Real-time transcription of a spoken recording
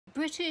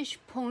British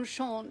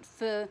penchant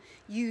for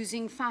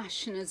using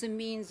fashion as a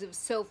means of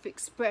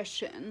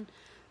self-expression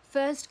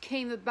first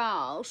came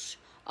about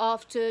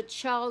after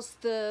Charles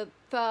I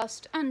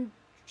and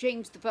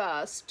James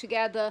I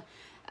together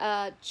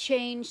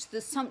changed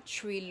the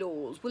Sumptuary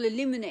Laws,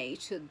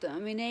 eliminated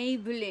them,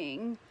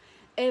 enabling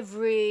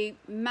every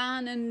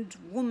man and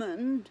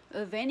woman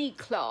of any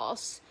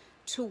class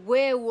to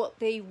wear what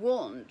they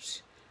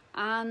want,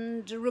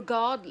 and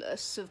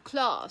regardless of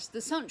class.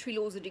 The Sumptuary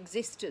Laws had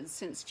existed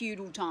since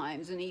feudal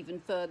times and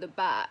even further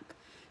back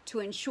to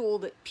ensure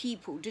that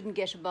people didn't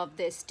get above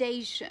their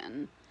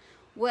station.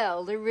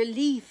 Well, the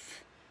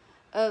relief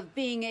of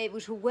being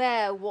able to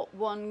wear what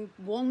one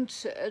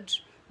wanted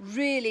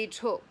really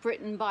took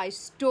Britain by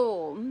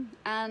storm,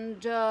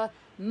 and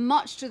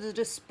much to the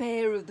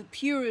despair of the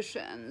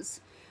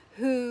Puritans,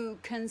 who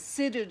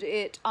considered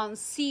it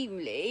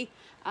unseemly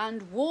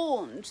and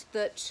warned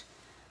that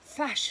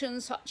fashion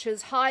such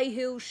as high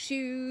heel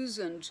shoes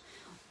and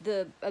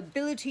the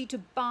ability to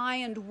buy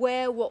and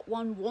wear what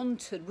one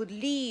wanted would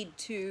lead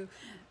to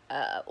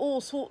all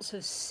sorts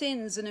of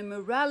sins and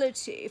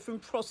immorality, from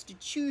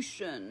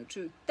prostitution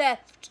to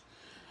theft,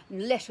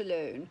 let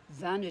alone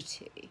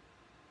vanity.